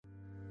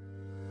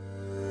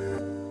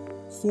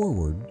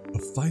Forward, a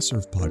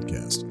Fiserv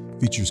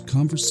podcast, features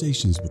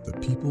conversations with the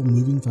people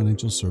moving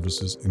financial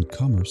services and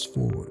commerce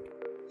forward.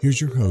 Here's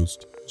your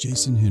host,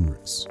 Jason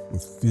Henricks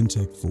with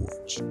FinTech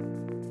Forge.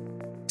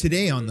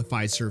 Today on the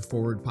Fiserv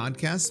Forward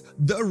podcast,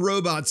 the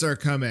robots are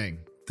coming.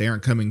 They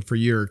aren't coming for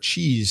your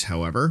cheese,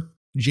 however.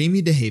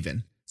 Jamie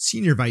DeHaven,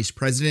 Senior Vice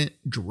President,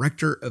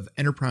 Director of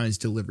Enterprise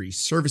Delivery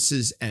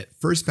Services at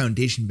First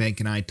Foundation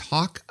Bank, and I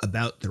talk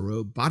about the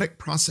robotic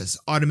process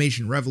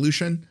automation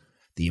revolution,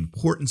 the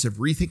importance of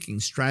rethinking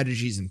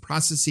strategies and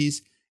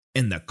processes,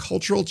 and the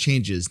cultural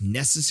changes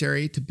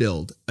necessary to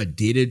build a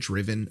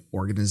data-driven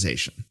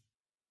organization.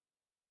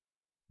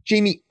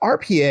 Jamie,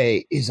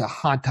 RPA is a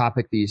hot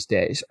topic these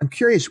days. I'm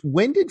curious,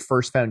 when did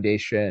First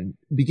Foundation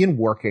begin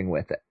working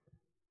with it?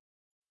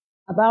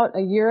 About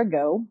a year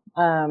ago,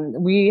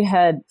 we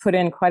had put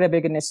in quite a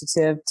big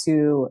initiative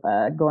to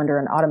go under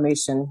an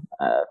automation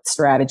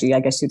strategy, I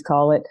guess you'd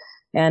call it.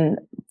 And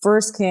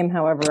first came,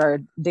 however, our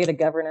data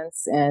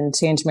governance and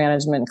change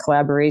management and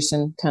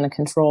collaboration kind of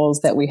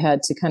controls that we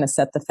had to kind of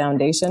set the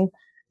foundation.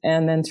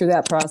 And then through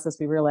that process,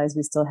 we realized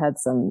we still had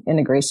some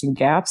integration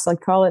gaps,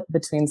 I'd call it,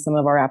 between some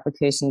of our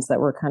applications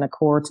that were kind of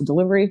core to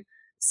delivery.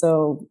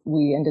 So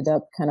we ended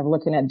up kind of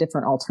looking at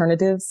different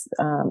alternatives,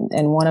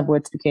 and one of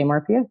which became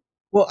RPA.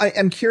 Well,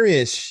 I'm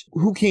curious,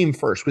 who came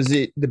first? Was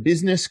it the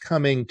business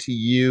coming to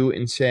you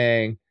and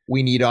saying,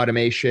 we need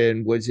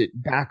automation? Was it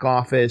back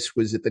office?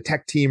 Was it the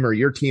tech team or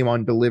your team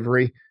on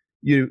delivery?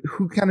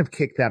 Who kind of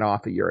kicked that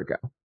off a year ago?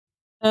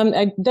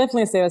 I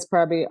definitely say it's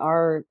probably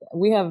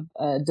we have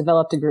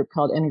developed a group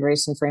called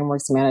Integration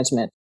Frameworks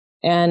Management.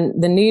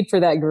 And the need for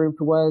that group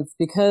was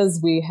because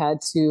we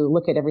had to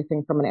look at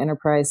everything from an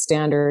enterprise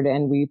standard,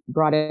 and we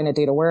brought in a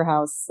data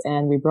warehouse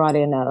and we brought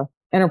in a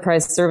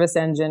enterprise service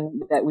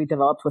engine that we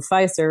developed with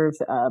Fiserv.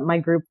 My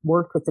group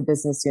worked with the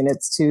business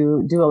units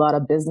to do a lot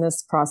of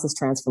business process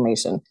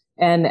transformation.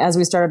 And as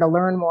we started to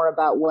learn more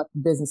about what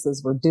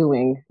businesses were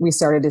doing, we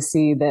started to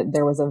see that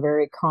there was a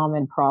very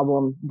common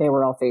problem they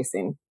were all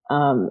facing.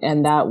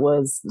 And that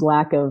was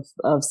lack of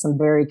some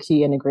very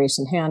key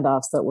integration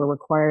handoffs that were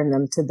requiring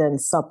them to then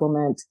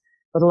supplement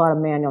with a lot of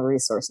manual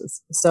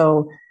resources.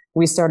 So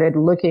we started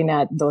looking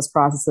at those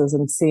processes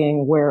and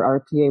seeing where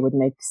RPA would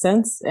make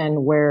sense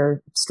and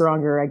where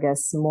stronger, I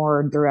guess,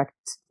 more direct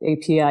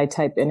API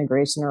type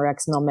integration or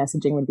XML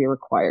messaging would be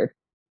required.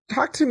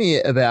 Talk to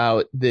me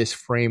about this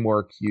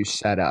framework you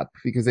set up,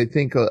 because I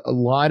think a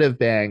lot of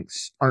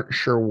banks aren't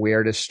sure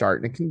where to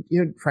start. And it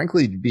can,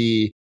 frankly,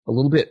 be a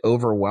little bit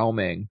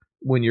overwhelming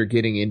when you're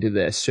getting into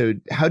this. So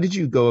how did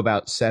you go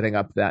about setting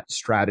up that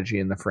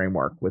strategy in the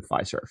framework with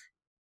Fiserv?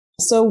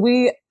 So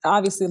we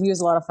obviously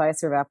use a lot of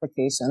Fiserv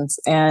applications,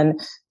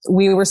 and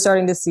we were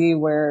starting to see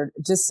where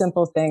just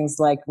simple things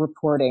like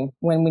reporting,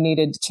 when we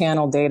needed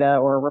channel data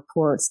or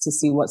reports to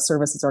see what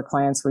services our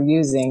clients were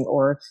using,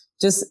 or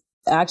just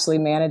actually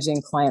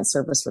managing client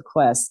service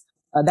requests.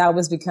 That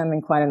was becoming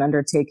quite an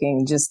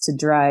undertaking just to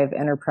drive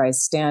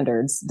enterprise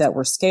standards that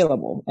were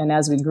scalable. And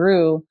as we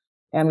grew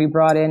and we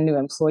brought in new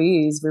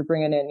employees, we're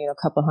bringing in, a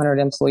couple hundred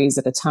employees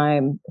at a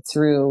time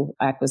through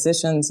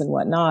acquisitions and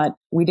whatnot.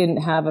 We didn't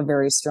have a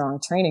very strong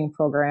training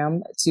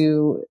program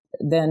to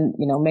then,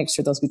 make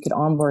sure we could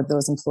onboard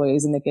those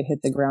employees and they could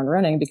hit the ground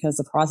running because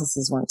the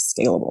processes weren't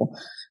scalable.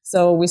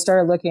 So we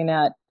started looking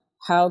at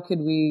how could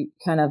we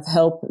kind of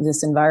help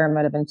this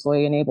environment of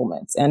employee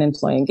enablement and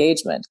employee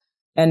engagement,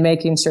 and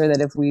making sure that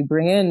if we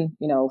bring in,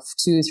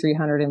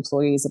 200-300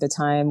 employees at a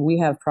time, we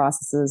have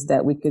processes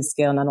that we could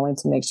scale not only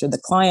to make sure the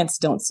clients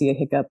don't see a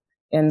hiccup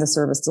in the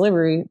service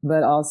delivery,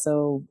 but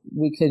also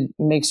we could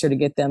make sure to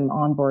get them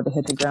on board to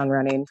hit the ground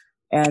running,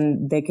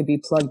 and they could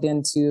be plugged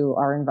into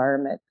our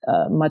environment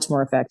much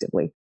more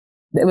effectively.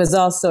 It was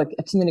also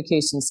a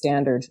communication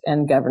standard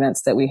and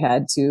governance that we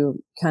had to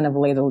kind of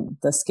lay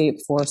the scape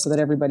for, so that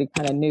everybody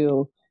kind of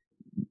knew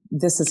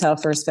this is how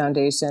First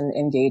Foundation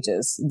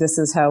engages. This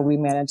is how we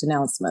manage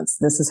announcements.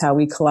 This is how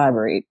we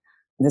collaborate.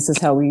 This is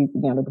how we,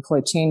 deploy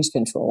change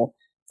control.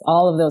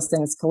 All of those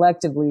things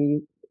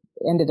collectively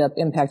ended up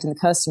impacting the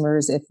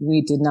customers if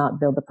we did not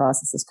build the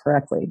processes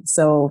correctly.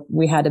 So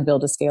we had to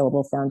build a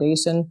scalable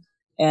foundation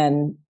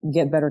and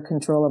get better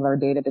control of our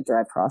data to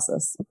drive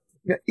process.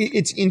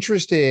 It's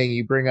interesting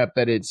you bring up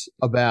that it's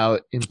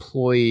about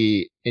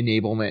employee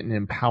enablement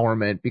and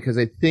empowerment, because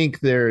I think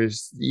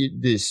there's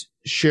this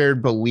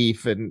shared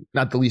belief, and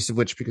not the least of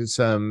which because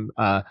some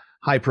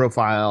high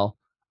profile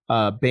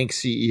bank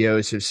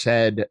CEOs have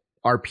said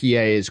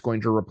RPA is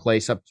going to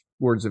replace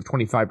upwards of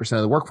 25%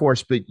 of the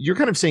workforce. But you're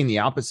kind of saying the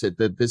opposite,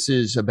 that this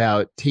is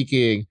about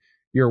taking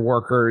your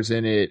workers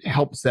and it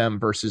helps them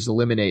versus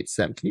eliminates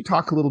them. Can you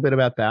talk a little bit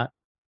about that?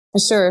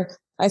 Sure.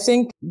 I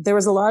think there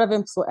was a lot of,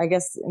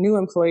 new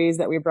employees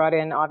that we brought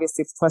in,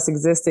 obviously, plus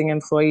existing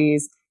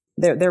employees.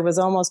 There was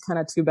almost kind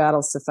of two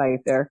battles to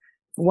fight there.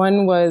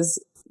 One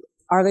was,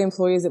 are the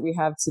employees that we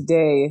have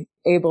today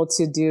able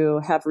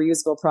to have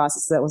reusable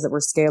processes that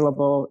were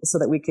scalable so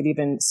that we could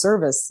even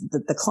service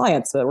the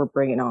clients that we're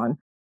bringing on?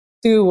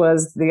 Two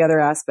was the other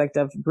aspect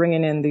of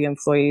bringing in the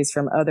employees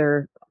from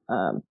other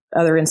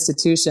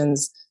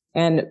institutions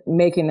and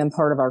making them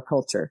part of our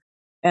culture.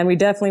 And we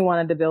definitely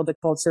wanted to build a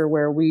culture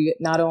where we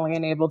not only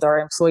enabled our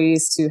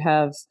employees to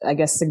have, I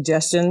guess,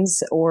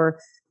 suggestions, or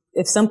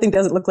if something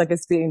doesn't look like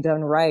it's being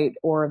done right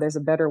or there's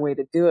a better way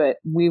to do it,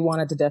 we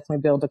wanted to definitely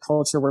build a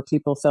culture where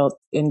people felt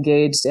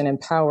engaged and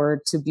empowered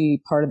to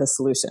be part of the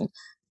solution.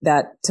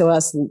 That to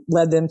us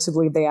led them to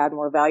believe they add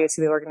more value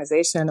to the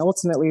organization. And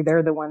ultimately,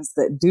 they're the ones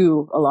that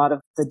do a lot of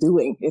the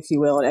doing, if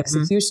you will, and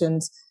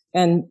executions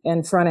and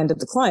front end of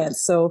the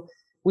clients. So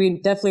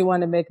we definitely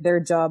wanted to make their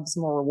jobs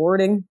more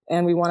rewarding.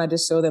 And we wanted to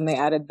show them they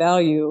added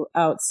value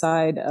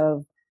outside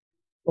of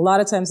a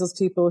lot of times those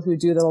people who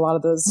do a lot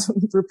of those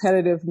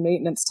repetitive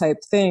maintenance type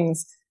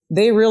things,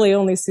 they really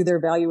only see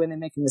their value when they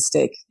make a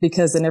mistake,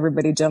 because then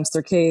everybody jumps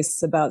their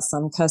case about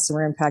some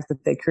customer impact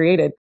that they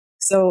created.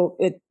 So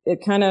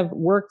it kind of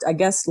worked, I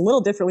guess, a little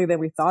differently than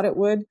we thought it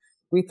would.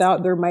 We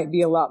thought there might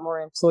be a lot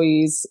more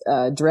employees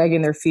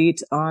dragging their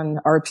feet on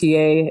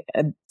RPA,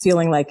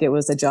 feeling like it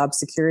was a job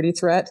security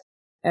threat.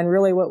 And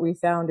really what we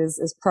found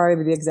is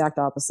probably the exact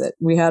opposite.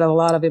 We had a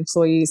lot of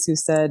employees who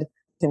said,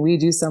 can we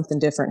do something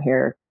different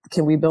here?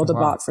 Can we build a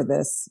bot for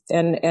this?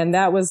 And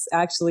that was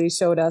actually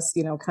showed us,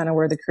 kind of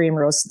where the cream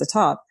rose to the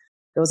top.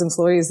 Those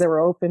employees that were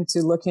open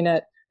to looking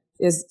at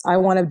I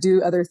want to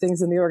do other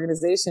things in the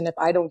organization. If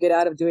I don't get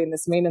out of doing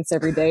this maintenance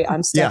every day,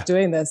 I'm stuck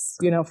doing this,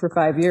 for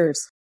 5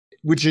 years.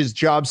 Which is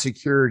job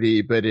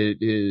security, but it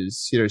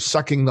is,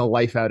 sucking the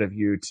life out of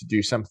you to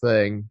do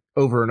something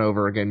over and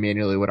over again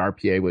manually, what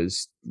RPA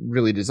was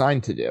really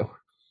designed to do.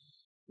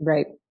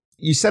 Right.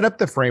 You set up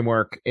the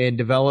framework and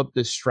developed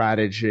this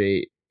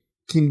strategy.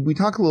 Can we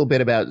talk a little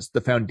bit about the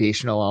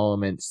foundational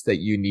elements that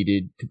you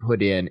needed to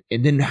put in?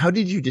 And then how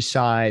did you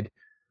decide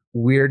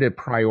where to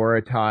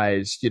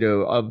prioritize,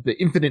 of the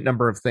infinite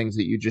number of things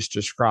that you just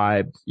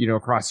described,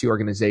 across the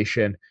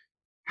organization?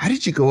 How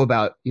did you go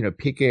about,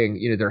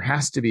 picking, there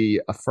has to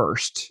be a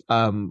first?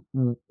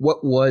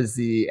 What was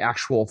the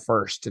actual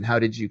first, and how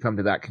did you come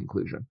to that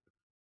conclusion?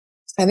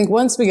 I think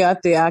once we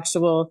got the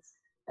actual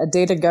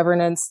data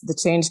governance, the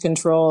change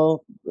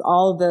control,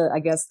 all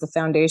the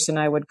foundation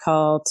I would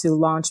call to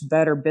launch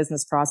better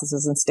business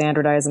processes and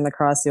standardize them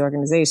across the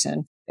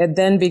organization. It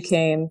then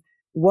became,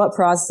 what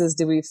processes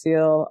do we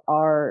feel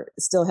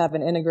still have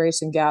an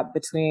integration gap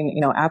between,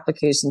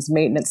 applications,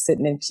 maintenance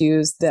sitting in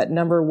queues that,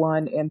 number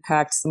one,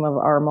 impact some of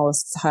our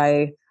most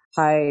high,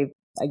 I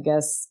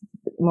guess,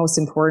 most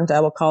important, I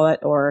will call it,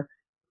 or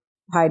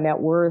high net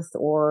worth,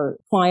 or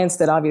clients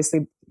that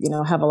obviously,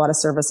 have a lot of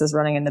services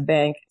running in the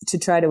bank, to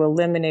try to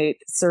eliminate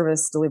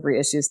service delivery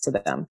issues to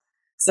them.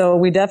 So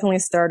we definitely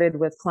started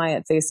with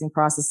client facing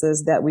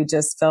processes that we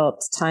just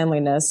felt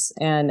timeliness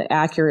and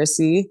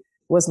accuracy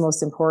was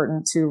most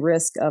important to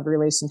risk of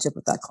relationship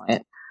with that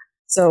client.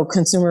 So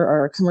consumer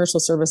or commercial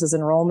services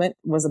enrollment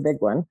was a big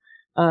one.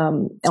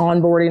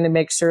 Onboarding to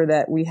make sure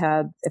that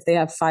if they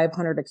have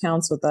 500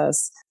 accounts with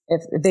us,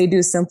 if they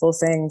do simple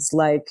things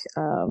like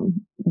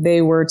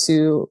they were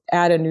to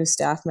add a new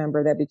staff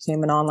member that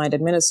became an online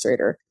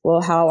administrator.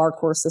 Well, how our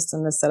core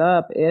system is set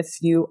up, if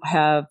you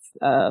have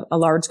a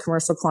large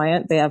commercial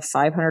client, they have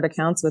 500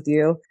 accounts with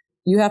you,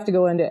 you have to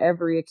go into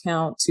every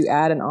account to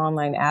add an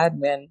online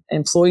admin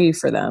employee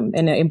for them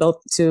and able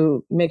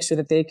to make sure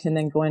that they can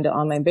then go into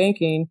online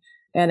banking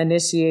and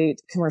initiate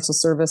commercial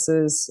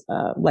services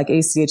like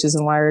ACHs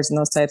and wires and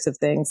those types of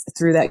things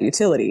through that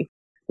utility.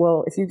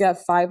 Well, if you've got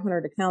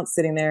 500 accounts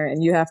sitting there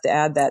and you have to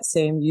add that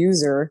same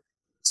user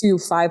to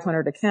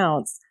 500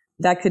 accounts,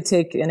 that could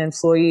take an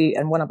employee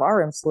and one of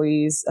our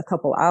employees a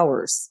couple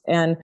hours.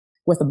 And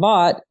with a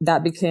bot,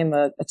 that became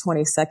a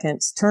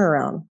 20-second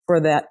turnaround for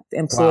that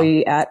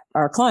employee at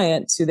our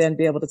client to then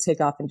be able to take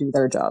off and do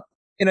their job.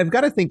 And I've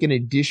got to think, in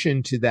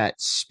addition to that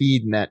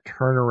speed and that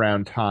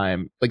turnaround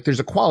time, like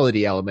there's a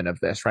quality element of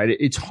this, right?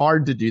 It's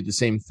hard to do the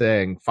same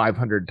thing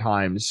 500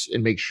 times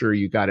and make sure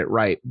you got it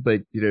right.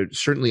 But,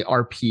 certainly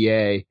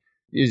RPA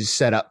is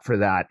set up for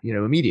that,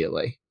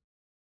 immediately.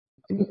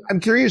 I'm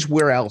curious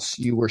where else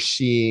you were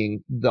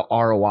seeing the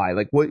ROI.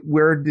 Like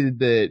where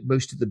did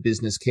most of the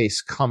business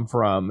case come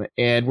from?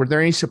 And were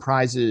there any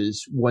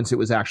surprises once it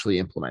was actually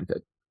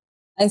implemented?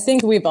 I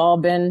think we've all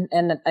been,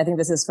 and I think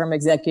this is from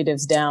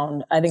executives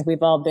down, I think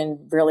we've all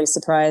been really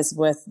surprised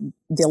with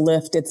the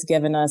lift it's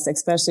given us,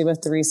 especially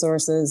with the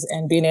resources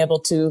and being able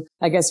to,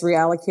 I guess,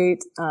 reallocate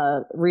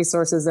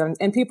resources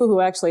and people who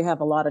actually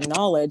have a lot of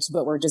knowledge,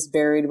 but were just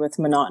buried with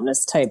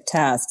monotonous type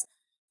tasks.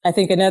 I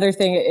think another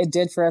thing it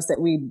did for us that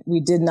we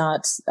did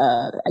not,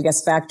 I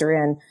guess, factor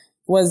in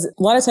was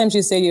a lot of times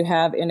you say you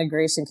have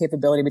integration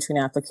capability between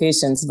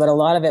applications, but a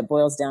lot of it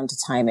boils down to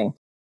timing.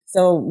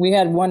 So we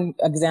had one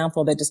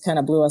example that just kind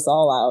of blew us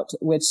all out,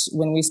 which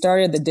when we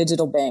started the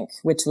digital bank,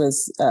 which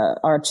was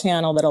our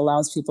channel that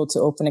allows people to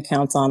open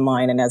accounts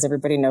online. And as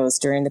everybody knows,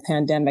 during the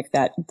pandemic,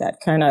 that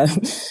kind of,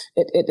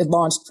 it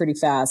launched pretty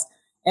fast.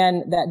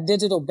 And that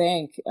digital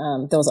bank,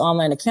 those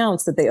online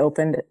accounts that they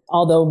opened,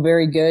 although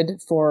very good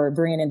for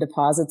bringing in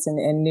deposits and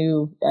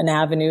an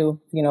avenue,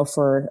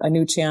 for a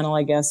new channel,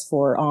 I guess,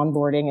 for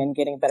onboarding and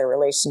getting better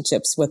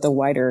relationships with a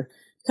wider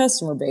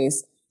customer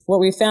base, What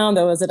we found,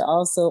 though, is it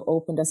also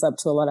opened us up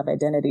to a lot of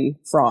identity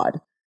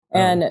fraud.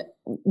 And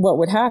what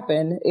would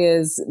happen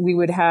is we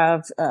would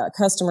have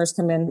customers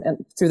come in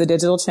through the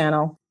digital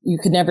channel. You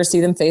could never see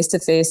them face to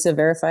face to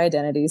verify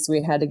identity. So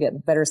we had to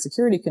get better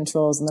security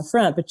controls in the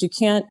front, but you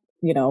can't,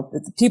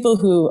 people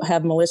who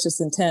have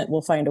malicious intent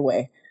will find a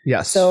way.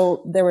 Yes.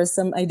 So there was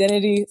some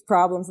identity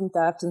problems and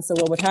theft. And so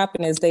what would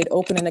happen is they'd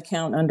open an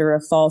account under a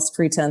false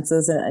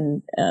pretenses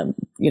and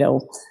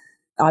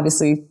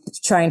obviously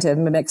trying to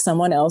mimic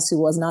someone else who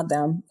was not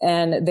them.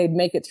 And they'd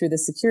make it through the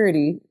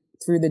security,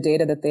 through the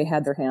data that they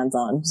had their hands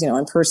on,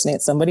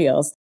 impersonate somebody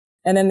else.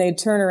 And then they'd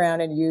turn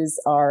around and use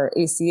our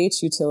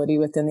ACH utility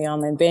within the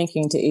online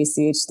banking to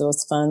ACH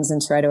those funds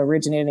and try to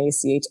originate an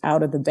ACH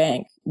out of the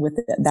bank with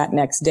that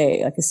next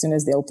day, like as soon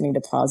as the opening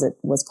deposit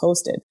was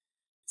posted.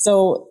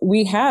 So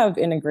we have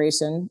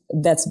integration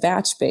that's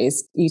batch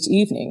based each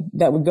evening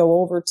that would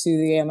go over to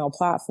the AML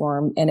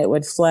platform and it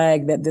would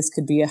flag that this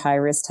could be a high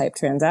risk type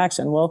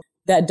transaction. Well,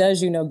 that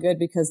does you no good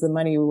because the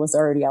money was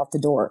already out the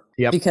door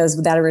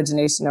because that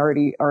origination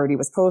already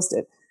was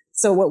posted.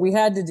 So what we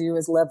had to do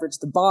is leverage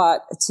the bot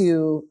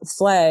to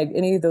flag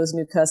any of those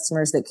new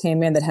customers that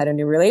came in that had a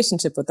new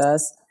relationship with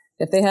us.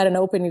 If they had an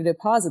opening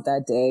deposit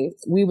that day,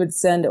 we would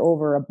send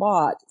over a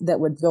bot that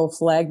would go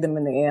flag them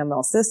in the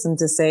AML system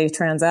to say,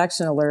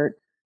 transaction alert,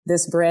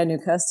 this brand new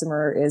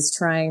customer is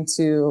trying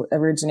to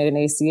originate an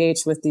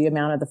ACH with the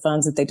amount of the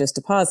funds that they just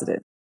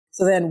deposited.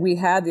 So then we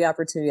had the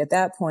opportunity at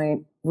that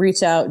point,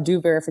 reach out, do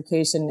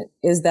verification.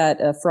 Is that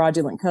a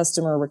fraudulent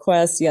customer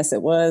request? Yes,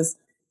 it was.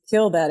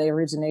 Kill that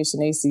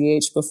origination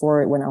ACH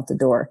before it went out the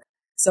door.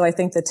 So I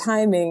think the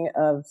timing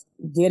of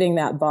getting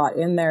that bot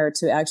in there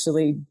to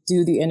actually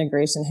do the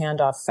integration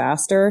handoff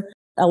faster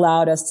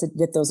allowed us to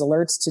get those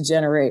alerts to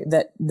generate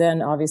that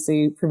then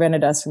obviously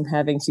prevented us from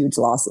having huge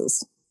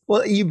losses.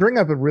 Well, you bring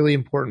up a really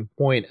important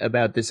point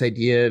about this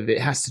idea of it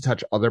has to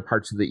touch other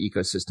parts of the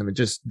ecosystem. It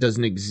just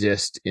doesn't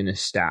exist in a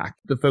stack.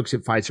 The folks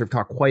at Fiserv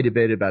talk quite a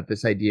bit about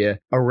this idea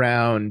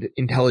around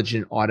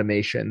intelligent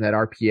automation, that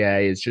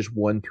RPA is just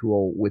one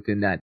tool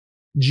within that.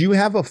 Do you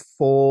have a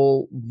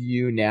full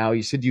view now?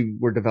 You said you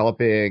were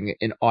developing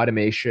an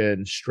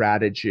automation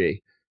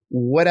strategy.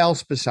 What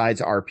else besides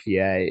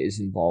RPA is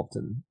involved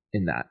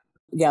in that?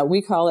 Yeah,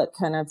 we call it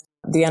kind of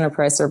the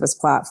enterprise service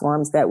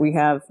platforms that we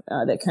have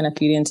that kind of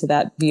feed into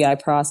that BI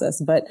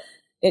process. But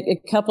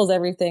it couples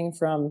everything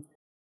from,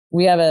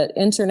 we have an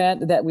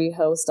internet that we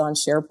host on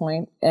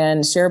SharePoint,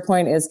 and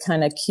SharePoint is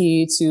kind of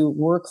key to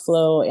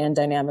workflow and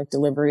dynamic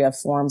delivery of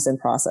forms and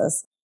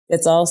process.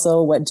 It's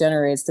also what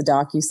generates the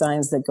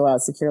DocuSigns that go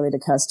out securely to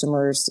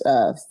customers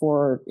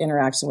for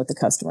interaction with the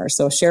customer.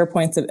 So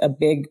SharePoint's a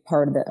big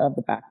part of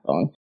the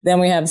backbone.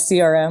 Then we have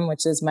CRM,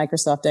 which is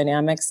Microsoft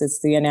Dynamics.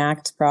 It's the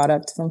Enact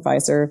product from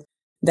Fiserv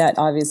that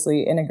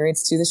obviously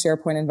integrates to the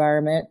SharePoint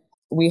environment.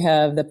 We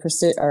have the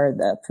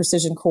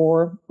Precision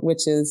Core,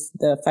 which is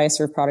the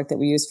Fiserv product that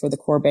we use for the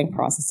core bank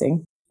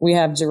processing. We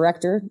have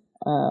Director,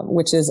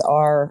 which is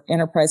our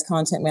enterprise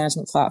content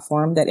management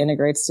platform that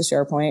integrates to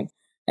SharePoint.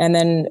 And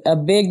then a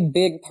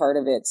big part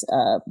of it,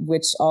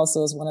 which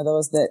also is one of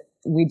those that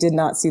we did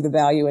not see the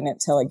value in it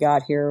till it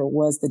got here,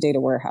 was the data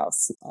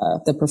warehouse,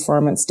 the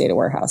performance data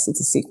warehouse. It's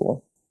a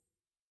SQL.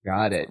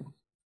 Got it.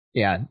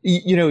 Yeah.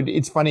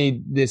 It's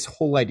funny, this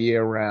whole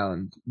idea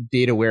around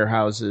data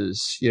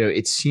warehouses,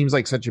 it seems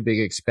like such a big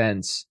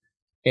expense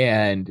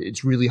and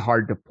it's really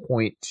hard to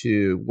point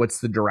to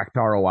what's the direct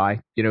ROI.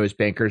 As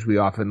bankers, we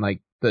often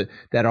like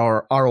that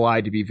our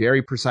ROI to be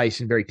very precise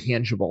and very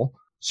tangible.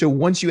 So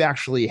once you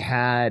actually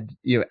had,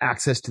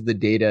 access to the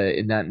data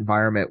in that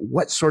environment,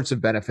 what sorts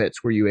of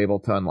benefits were you able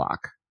to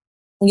unlock?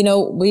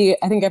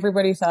 I think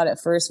everybody thought at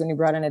first when you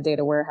brought in a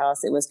data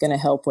warehouse, it was going to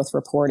help with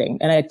reporting.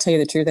 And I tell you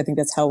the truth, I think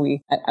that's how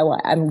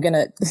I'm going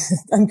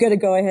to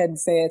go ahead and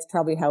say it's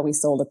probably how we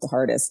sold it the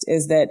hardest,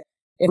 is that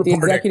if reporting.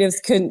 The executives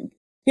couldn't,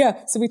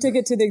 so we took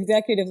it to the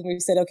executives and we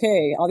said,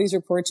 okay, all these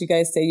reports you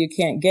guys say you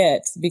can't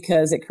get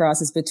because it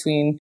crosses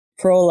between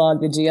Prolog,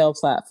 the GL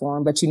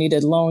platform, but you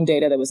needed loan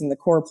data that was in the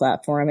core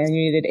platform, and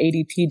you needed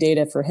ADP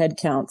data for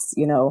headcounts,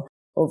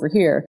 over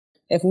here.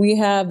 If we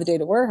have the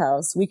data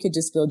warehouse, we could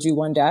just build you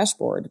one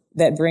dashboard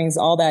that brings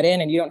all that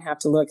in, and you don't have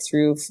to look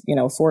through,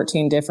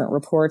 14 different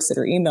reports that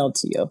are emailed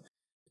to you.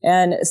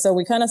 And so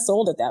we kind of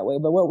sold it that way.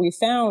 But what we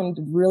found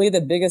really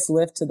the biggest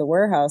lift to the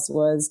warehouse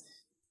was,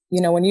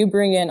 when you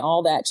bring in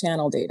all that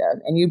channel data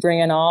and you bring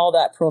in all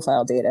that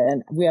profile data,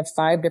 and we have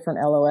 5 different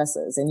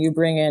LOSs, and you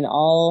bring in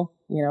all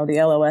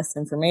the LOS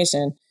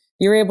information,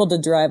 you're able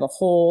to drive a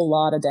whole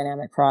lot of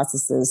dynamic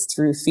processes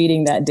through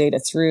feeding that data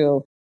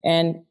through.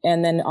 And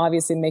then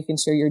obviously making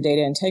sure your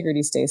data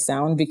integrity stays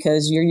sound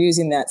because you're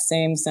using that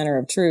same center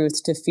of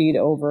truth to feed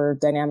over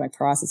dynamic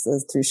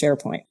processes through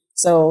SharePoint.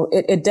 So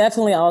it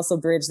definitely also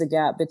bridged the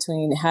gap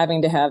between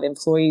having to have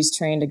employees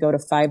trained to go to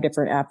 5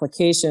 different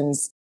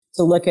applications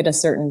to look at a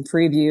certain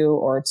preview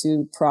or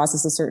to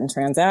process a certain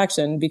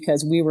transaction,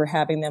 because we were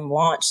having them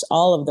launch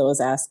all of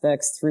those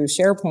aspects through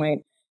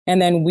SharePoint. And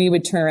then we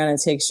would turn around and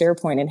take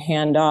SharePoint and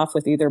hand off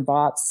with either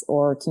bots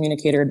or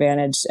Communicator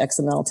Advantage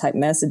XML type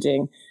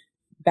messaging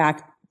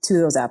back to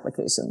those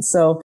applications.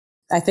 So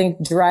I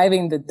think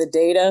driving the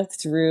data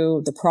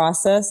through the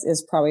process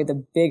is probably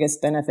the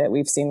biggest benefit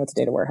we've seen with the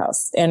data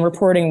warehouse. And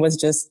reporting was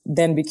just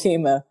then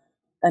became a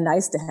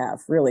nice to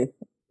have, really.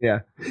 Yeah.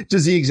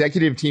 Does the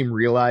executive team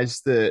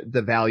realize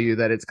the value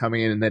that it's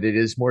coming in and that it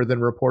is more than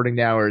reporting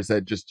now, or is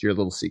that just your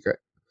little secret?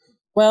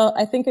 Well,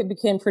 I think it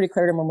became pretty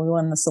clear to them when we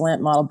won the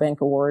Celent Model Bank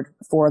Award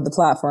for the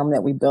platform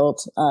that we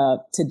built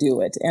to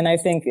do it. And I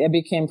think it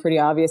became pretty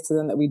obvious to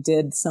them that we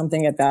did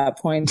something at that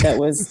point that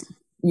was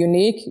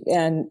unique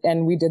and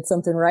we did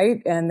something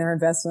right, and their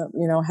investment,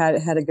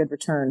 had a good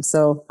return.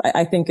 So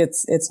I think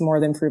it's more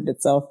than proved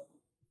itself.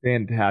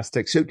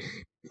 Fantastic. So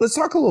let's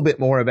talk a little bit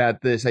more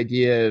about this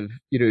idea of,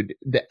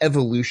 the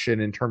evolution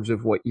in terms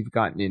of what you've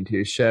gotten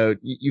into. So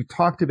you've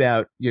talked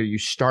about, you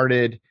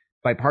started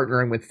by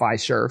partnering with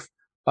Fiserv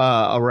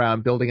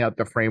around building out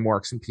the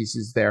frameworks and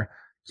pieces there.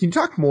 Can you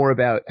talk more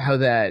about how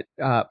that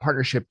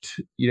partnership,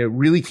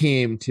 really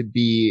came to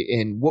be,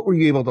 and what were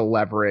you able to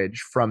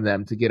leverage from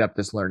them to get up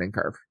this learning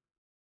curve?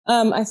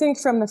 I think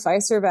from the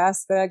Fiserv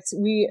aspect,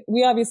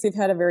 we obviously have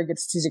had a very good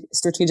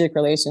strategic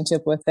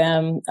relationship with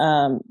them.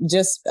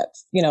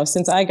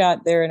 Since I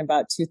got there in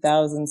about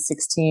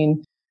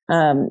 2016,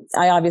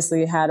 I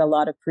obviously had a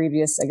lot of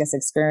previous,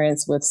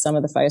 experience with some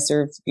of the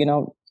Fiserv,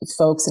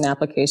 folks and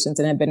applications,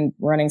 and have been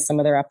running some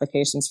of their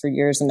applications for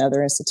years in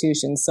other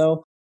institutions.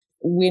 So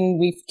when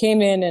we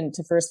came in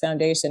into First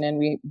Foundation and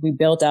we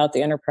built out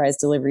the enterprise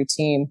delivery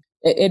team,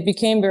 it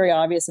became very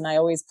obvious, and I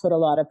always put a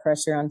lot of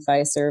pressure on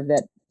Fiserv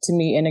that, to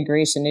me,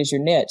 integration is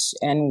your niche.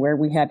 And where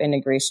we have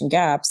integration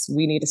gaps,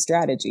 we need a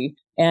strategy.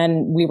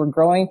 And we were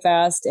growing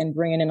fast and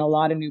bringing in a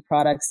lot of new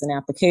products and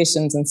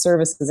applications and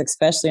services,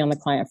 especially on the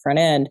client front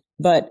end.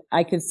 But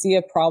I could see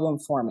a problem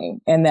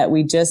forming, and that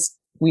we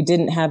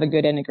didn't have a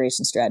good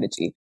integration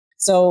strategy.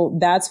 So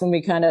that's when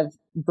we kind of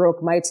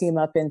broke my team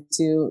up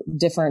into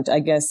different,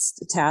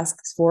 task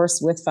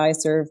force with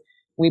Fiserv.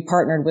 We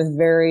partnered with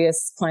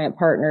various client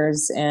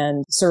partners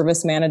and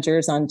service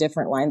managers on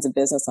different lines of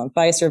business on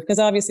Fiserv, because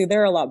obviously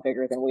they're a lot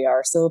bigger than we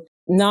are. So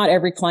not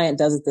every client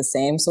does it the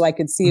same. So I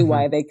could see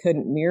why they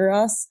couldn't mirror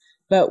us,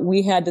 but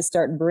we had to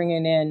start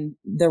bringing in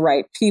the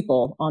right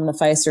people on the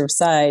Fiserv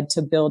side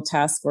to build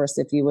task force,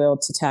 if you will,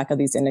 to tackle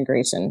these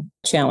integration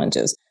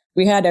challenges.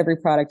 We had every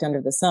product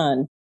under the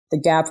sun. The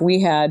gap we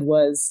had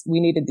was we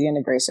needed the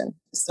integration.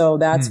 So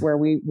that's where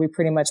we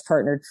pretty much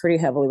partnered pretty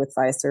heavily with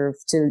Fiserv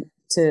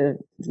to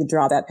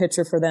draw that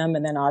picture for them,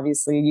 and then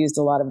obviously used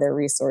a lot of their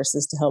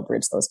resources to help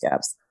bridge those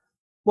gaps.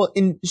 Well,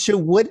 and so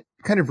what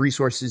kind of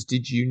resources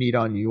did you need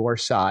on your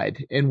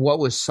side, and what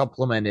was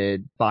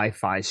supplemented by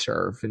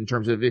Fiserv in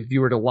terms of, if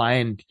you were to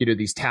line,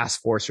 these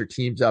task force or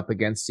teams up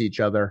against each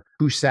other,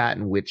 who sat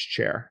in which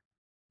chair?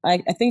 I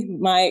think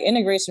my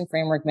integration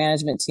framework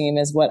management team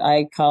is what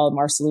I call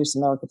our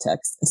solution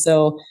architects.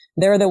 So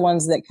they're the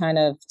ones that kind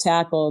of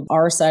tackled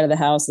our side of the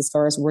house as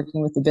far as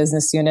working with the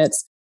business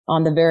units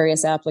on the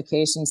various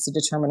applications to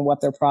determine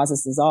what their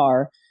processes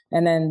are.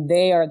 And then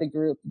they are the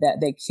group that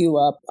they queue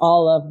up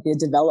all of the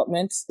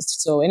development.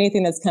 So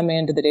anything that's coming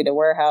into the data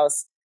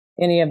warehouse,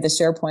 any of the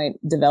SharePoint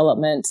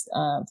development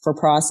for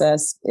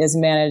process is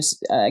managed,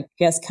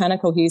 kind of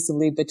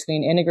cohesively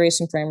between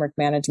integration framework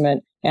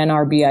management and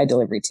our BI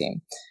delivery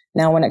team.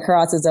 Now, when it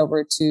crosses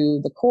over to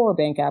the core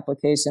bank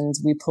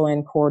applications, we pull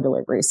in core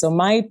delivery. So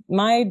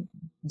my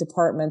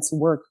departments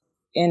work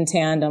in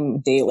tandem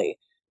daily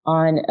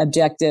on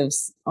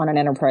objectives on an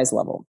enterprise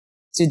level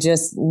to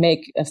just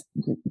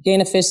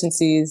gain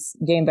efficiencies,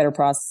 gain better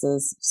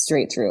processes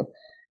straight through.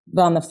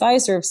 But on the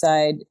Fiserv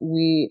side,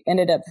 we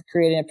ended up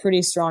creating a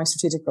pretty strong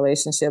strategic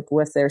relationship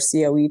with their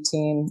COE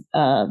team,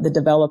 the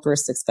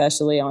developers,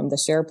 especially on the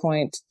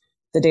SharePoint,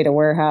 the data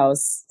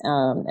warehouse,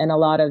 and a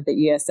lot of the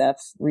ESF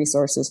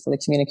resources for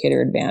the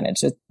communicator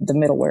advantage, the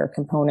middleware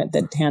component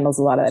that handles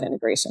a lot of that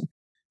integration.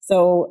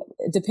 So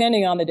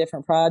depending on the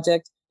different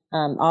project,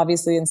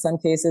 obviously in some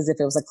cases, if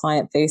it was a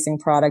client-facing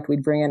product,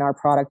 we'd bring in our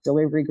product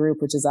delivery group,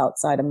 which is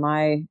outside of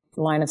my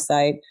line of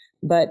sight.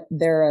 But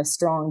they're a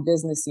strong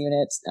business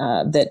unit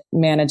that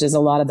manages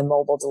a lot of the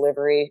mobile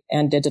delivery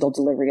and digital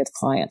delivery of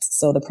clients.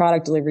 So the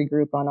product delivery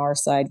group on our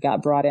side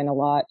got brought in a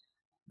lot.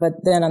 But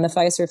then on the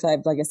Fiserv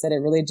side, like I said,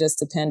 it really just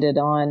depended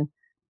on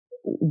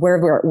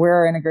where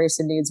our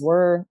integration needs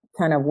were,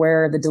 kind of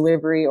where the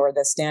delivery or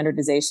the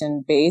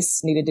standardization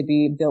base needed to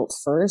be built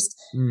first.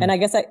 And I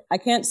guess I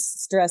can't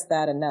stress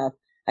that enough.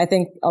 I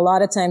think a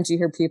lot of times you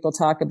hear people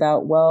talk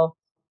about, well,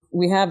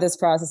 we have this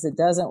process, it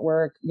doesn't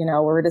work,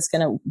 we're just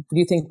do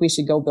you think we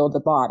should go build a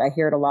bot? I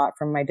hear it a lot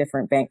from my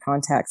different bank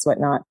contacts,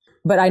 whatnot.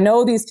 But I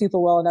know these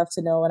people well enough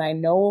to know, and I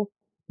know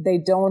they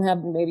don't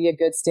have maybe a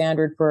good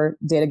standard for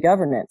data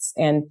governance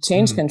and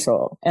change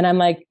control. And I'm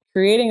like,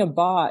 creating a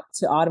bot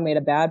to automate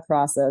a bad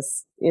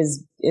process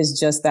is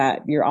just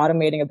that. You're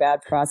automating a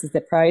bad process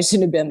that probably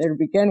shouldn't have been there to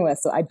begin with.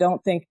 So I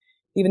don't think,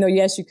 even though,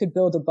 yes, you could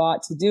build a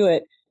bot to do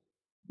it,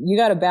 you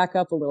got to back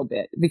up a little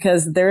bit,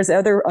 because there's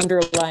other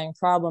underlying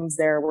problems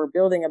there where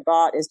building a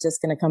bot is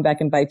just going to come back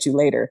and bite you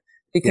later.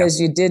 because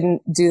you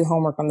didn't do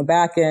homework on the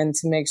back end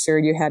to make sure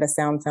you had a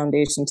sound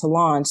foundation to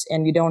launch,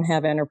 and you don't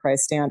have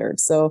enterprise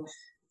standards. So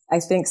I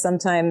think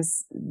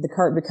sometimes the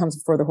cart becomes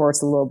before the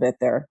horse a little bit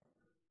there.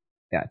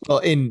 Yeah.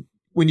 Well,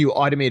 when you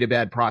automate a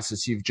bad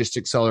process, you've just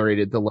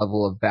accelerated the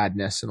level of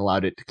badness and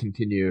allowed it to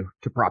continue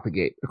to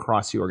propagate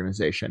across the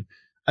organization.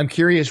 I'm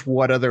curious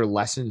what other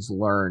lessons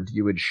learned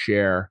you would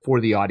share for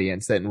the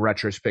audience that in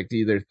retrospect,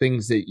 either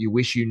things that you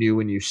wish you knew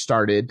when you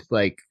started,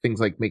 like things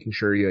like making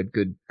sure you had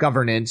good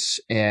governance.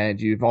 And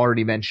you've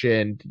already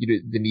mentioned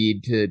the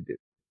need to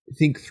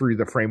think through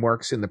the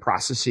frameworks and the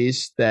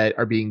processes that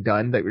are being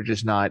done that we're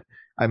just not,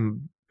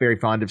 I'm very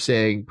fond of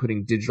saying,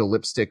 putting digital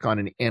lipstick on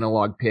an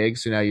analog pig.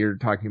 So now you're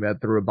talking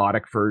about the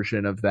robotic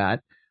version of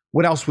that.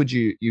 What else would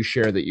you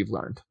share that you've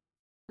learned?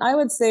 I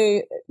would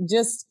say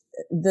just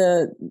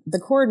the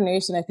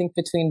coordination, I think,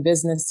 between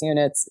business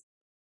units.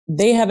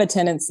 They have a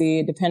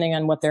tendency, depending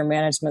on what their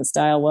management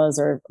style was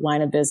or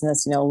line of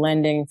business,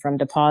 lending from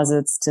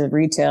deposits to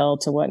retail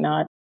to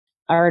whatnot.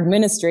 Our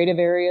administrative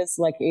areas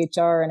like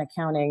HR and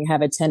accounting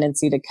have a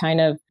tendency to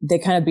kind of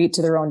beat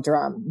to their own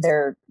drum.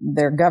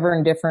 They're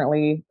governed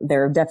differently.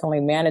 They're definitely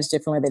managed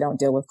differently. They don't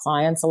deal with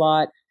clients a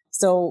lot.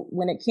 So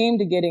when it came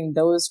to getting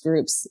those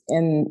groups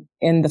in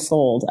the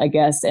fold, I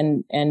guess,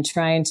 and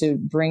trying to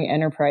bring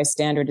enterprise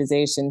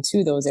standardization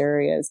to those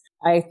areas,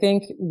 I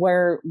think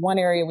where one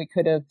area we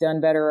could have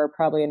done better, or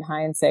probably in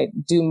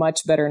hindsight do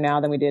much better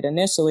now than we did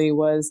initially,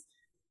 was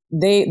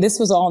this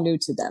was all new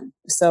to them.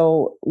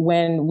 So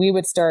when we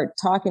would start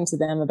talking to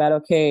them about,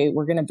 okay,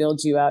 we're going to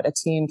build you out a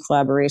team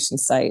collaboration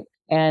site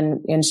and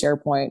in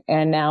SharePoint,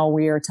 and now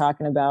we are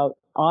talking about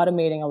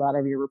automating a lot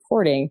of your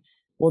reporting.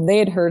 Well, they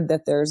had heard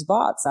that there's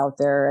bots out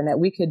there and that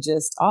we could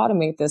just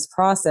automate this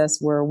process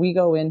where we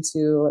go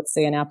into, let's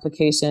say, an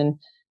application,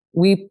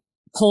 we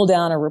pull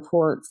down a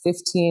report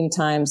 15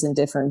 times in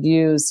different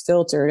views,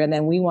 filtered, and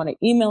then we want to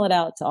email it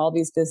out to all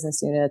these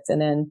business units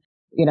and then,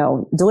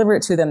 deliver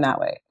it to them that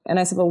way. And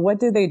I said, well, what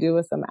do they do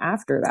with them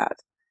after that?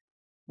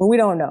 Well, we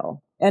don't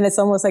know. And it's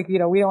almost like, we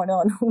don't know.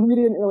 And we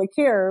didn't really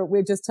care.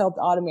 We just helped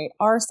automate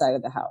our side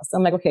of the house.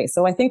 I'm like, okay,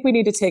 so I think we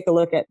need to take a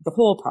look at the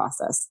whole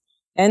process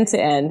end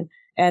to end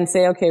and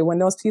say, okay, when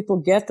those people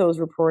get those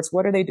reports,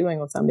 what are they doing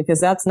with them?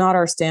 Because that's not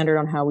our standard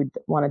on how we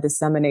want to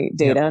disseminate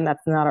data. Yep. And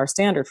that's not our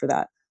standard for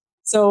that.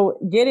 So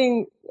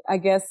getting, I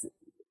guess,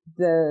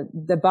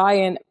 the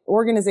buy-in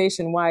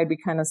organization wide, we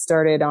kind of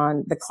started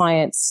on the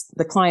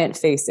client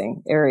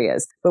facing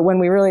areas. But when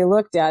we really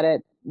looked at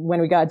it,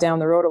 when we got down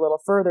the road a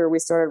little further, we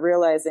started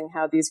realizing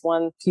how these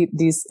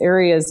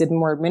areas did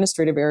more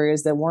administrative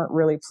areas that weren't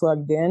really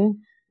plugged in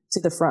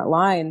to the front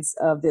lines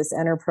of this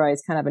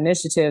enterprise kind of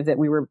initiative that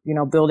we were,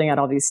 building out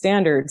all these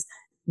standards.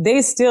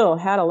 They still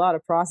had a lot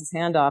of process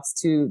handoffs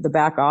to the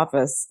back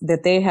office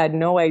that they had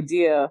no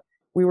idea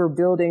we were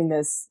building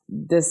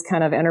this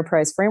kind of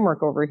enterprise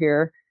framework over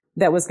here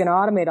that was going to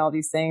automate all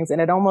these things.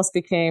 And it almost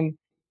became,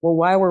 well,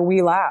 why were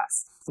we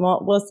last?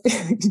 Well,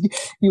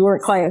 you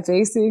weren't client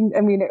facing.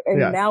 I mean,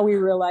 and now we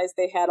realize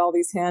they had all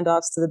these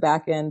handoffs to the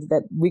back end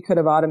that we could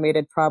have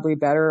automated probably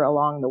better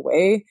along the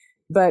way.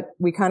 But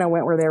we kind of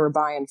went where they were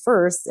buying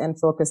first and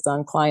focused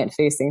on client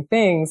facing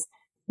things.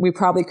 We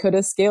probably could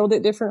have scaled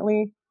it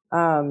differently,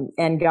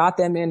 and got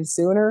them in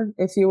sooner,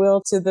 if you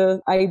will, to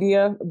the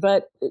idea.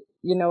 But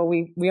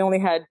we only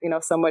had,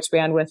 so much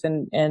bandwidth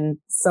and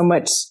so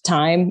much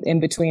time in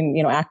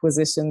between,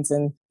 acquisitions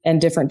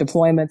and different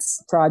deployments.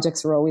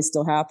 Projects were always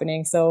still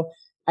happening. So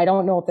I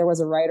don't know if there was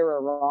a right or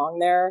a wrong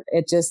there.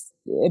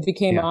 It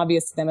became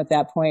obvious to them at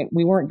that point.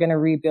 We weren't going to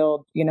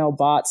rebuild,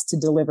 bots to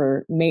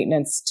deliver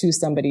maintenance to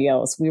somebody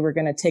else. We were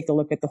going to take a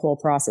look at the whole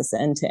process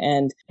end to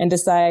end and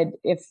decide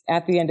if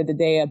at the end of the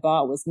day a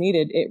bot was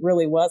needed. It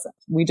really wasn't.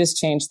 We just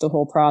changed the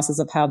whole process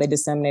of how they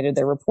disseminated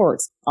their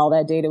reports. All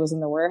that data was in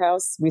the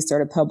warehouse. We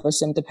started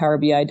publishing to Power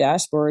BI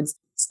dashboards.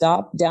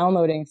 Stop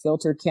downloading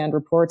filtered canned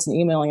reports and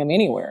emailing them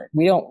anywhere.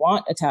 We don't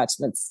want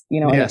attachments,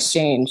 in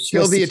exchange.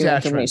 Kill the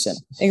attachments.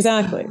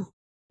 Exactly.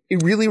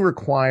 It really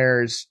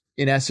requires,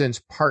 in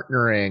essence,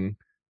 partnering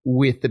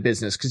with the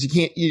business, because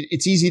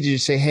it's easy to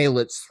just say, hey,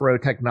 let's throw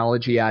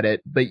technology at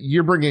it. But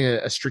you're bringing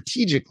a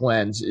strategic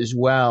lens as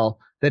well,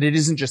 that it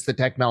isn't just the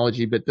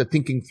technology, but the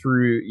thinking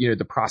through,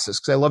 the process.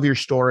 Because I love your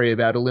story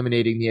about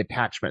eliminating the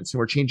attachments, and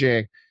we're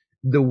changing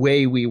the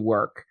way we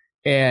work.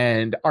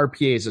 And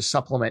RPA is a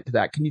supplement to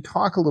that. Can you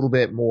talk a little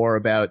bit more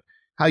about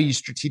how you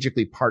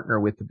strategically partner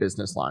with the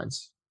business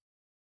lines?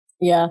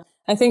 Yeah,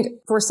 I think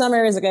for some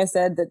areas, like I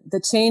said,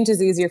 the change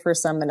is easier for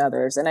some than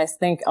others. And I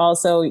think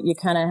also you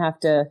kind of have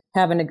to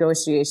have a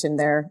negotiation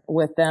there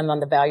with them on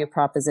the value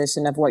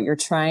proposition of what you're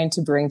trying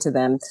to bring to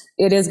them.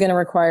 It is going to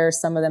require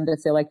some of them to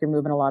feel like you're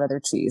moving a lot of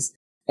their cheese.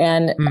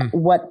 And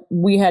what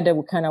we had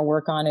to kind of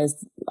work on is,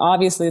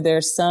 obviously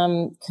there's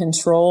some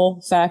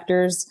control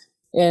factors.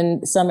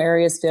 In some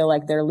areas feel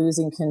like they're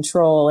losing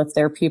control if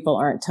their people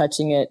aren't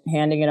touching it,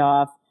 handing it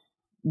off.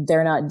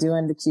 They're not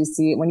doing the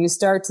QC. When you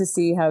start to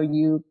see how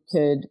you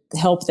could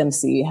help them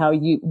see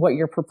what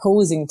you're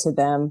proposing to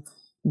them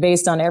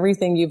based on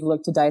everything you've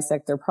looked to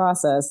dissect their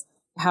process,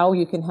 how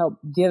you can help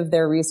give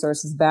their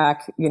resources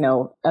back,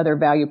 other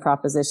value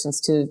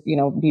propositions to,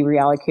 be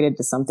reallocated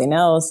to something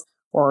else,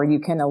 or you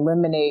can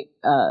eliminate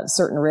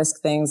certain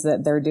risk things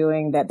that they're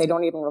doing that they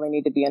don't even really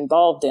need to be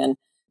involved in.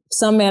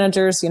 Some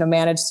managers,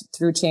 manage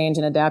through change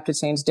and adapt to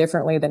change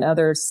differently than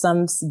others.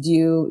 Some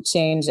view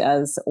change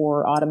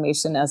or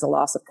automation as a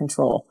loss of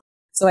control.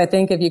 So I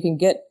think if you can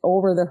get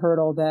over the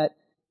hurdle that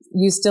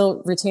you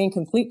still retain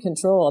complete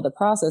control of the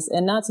process,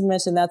 and not to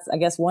mention that's, I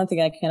guess, one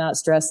thing I cannot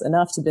stress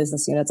enough to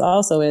business units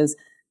also is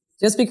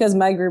just because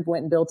my group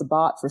went and built a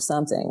bot for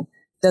something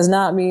does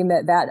not mean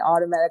that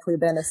automatically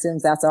then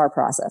assumes that's our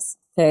process.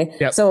 Okay.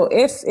 Yep. So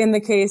if in the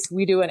case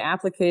we do an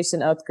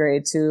application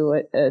upgrade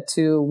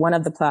to one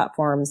of the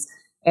platforms,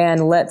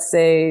 and let's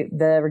say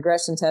the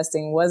regression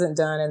testing wasn't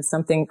done and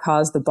something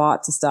caused the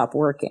bot to stop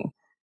working.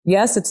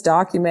 Yes, it's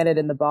documented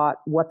in the bot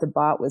what the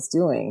bot was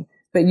doing,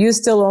 but you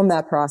still own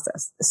that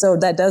process. So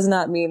that does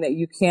not mean that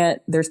you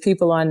can't, there's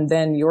people on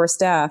then your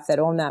staff that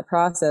own that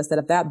process, that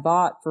if that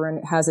bot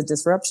has a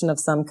disruption of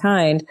some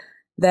kind,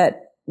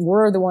 that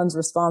we're the ones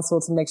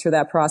responsible to make sure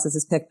that process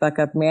is picked back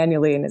up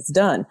manually and it's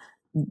done.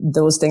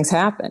 Those things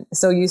happen.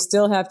 So you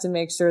still have to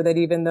make sure that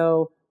even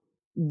though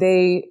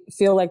they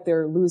feel like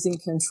they're losing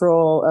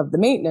control of the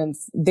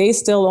maintenance, they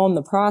still own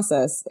the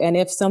process. And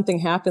if something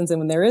happens and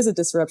when there is a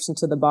disruption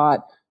to the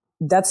bot,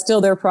 that's still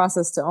their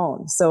process to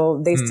own.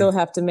 So they still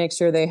have to make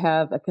sure they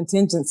have a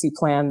contingency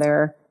plan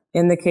there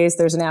in the case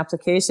there's an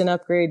application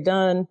upgrade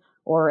done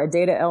or a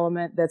data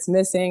element that's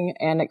missing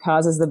and it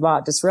causes the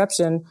bot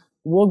disruption.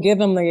 We'll give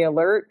them the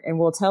alert and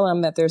we'll tell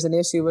them that there's an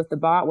issue with the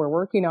bot. We're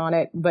working on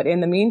it. But in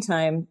the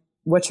meantime,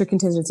 what's your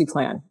contingency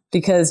plan?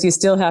 Because you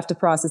still have to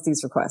process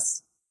these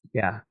requests.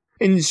 Yeah.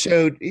 And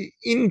so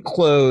in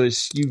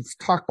close, you've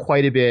talked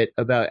quite a bit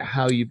about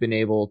how you've been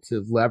able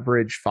to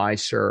leverage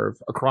Fiserv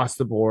across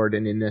the board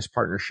and in this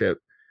partnership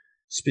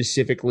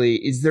specifically.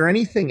 Is there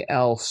anything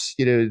else,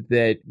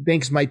 that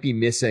banks might be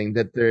missing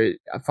that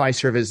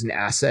Fiserv as an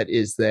asset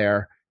is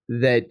there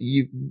that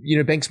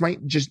banks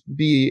might just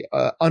be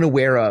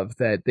unaware of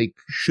that they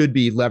should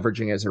be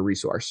leveraging as a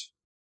resource?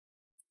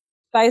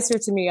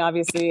 Fiserv to me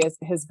obviously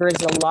has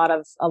bridged a lot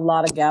of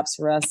gaps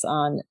for us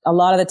on a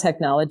lot of the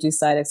technology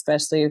side,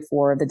 especially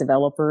for the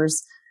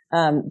developers.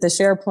 The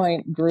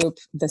SharePoint group,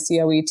 the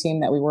COE team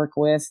that we work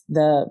with,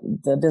 the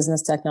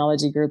business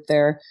technology group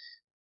there,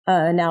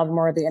 and now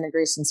more of the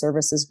integration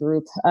services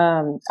group.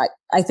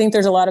 I think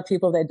there's a lot of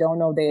people that don't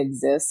know they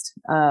exist.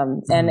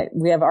 And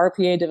we have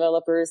RPA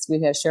developers,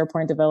 we have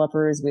SharePoint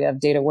developers, we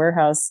have data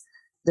warehouse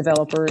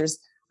developers.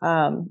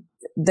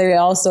 They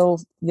also,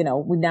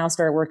 we now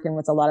start working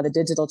with a lot of the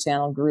digital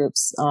channel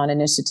groups on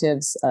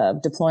initiatives,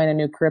 deploying a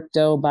new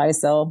crypto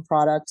buy-sell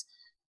product,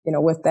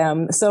 with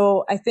them.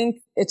 So I think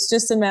it's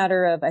just a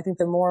matter of, I think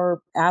the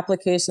more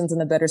applications and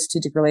the better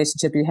strategic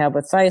relationship you have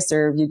with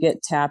Fiserv, you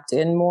get tapped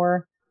in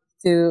more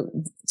to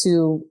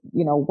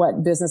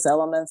what business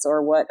elements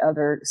or what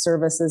other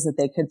services that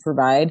they could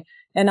provide.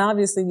 And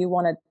obviously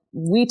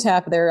we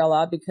tap there a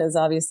lot because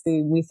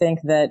obviously we think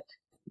that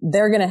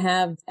they're going to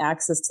have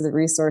access to the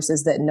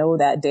resources that know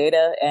that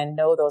data and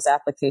know those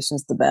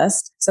applications the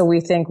best. So we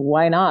think,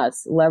 why not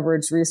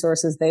leverage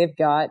resources they've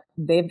got?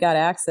 They've got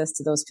access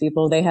to those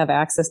people. They have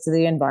access to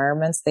the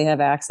environments. They have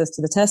access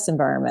to the test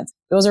environments.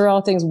 Those are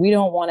all things we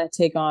don't want to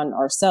take on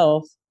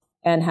ourselves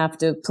and have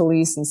to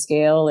police and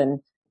scale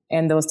and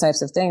those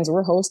types of things.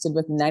 We're hosted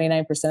with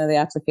 99% of the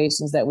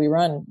applications that we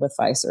run with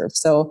Fiserv.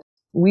 So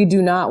we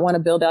do not want to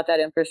build out that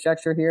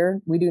infrastructure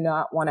here. We do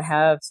not want to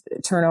have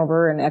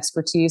turnover and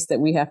expertise that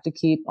we have to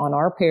keep on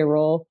our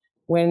payroll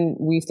when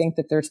we think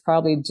that there's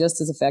probably just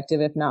as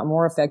effective, if not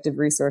more effective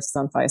resources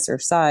on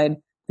Fiserv's side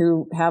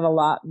who have a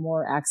lot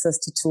more access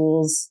to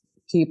tools,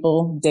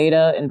 people,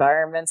 data,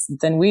 environments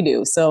than we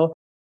do. So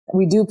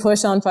we do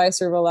push on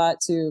Fiserv a lot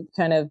to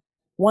kind of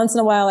once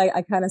in a while,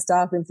 I kind of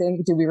stop and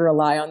think, do we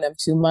rely on them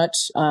too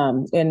much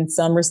in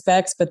some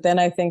respects? But then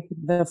I think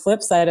the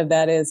flip side of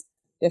that is,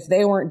 if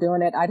they weren't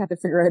doing it, I'd have to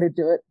figure out how to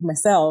do it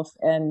myself.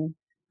 And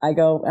I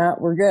go,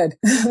 we're good.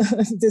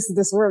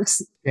 This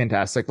works.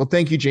 Fantastic. Well,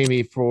 thank you,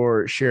 Jamie,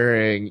 for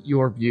sharing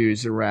your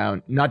views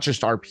around not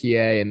just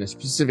RPA and the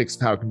specifics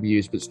of how it can be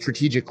used, but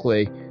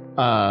strategically.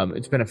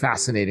 It's been a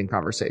fascinating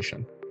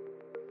conversation.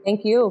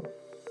 Thank you.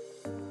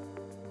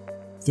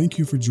 Thank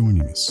you for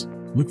joining us.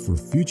 Look for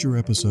future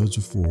episodes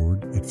of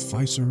Forward at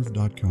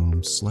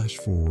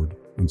fiserv.com/forward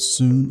and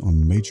soon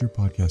on major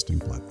podcasting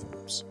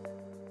platforms.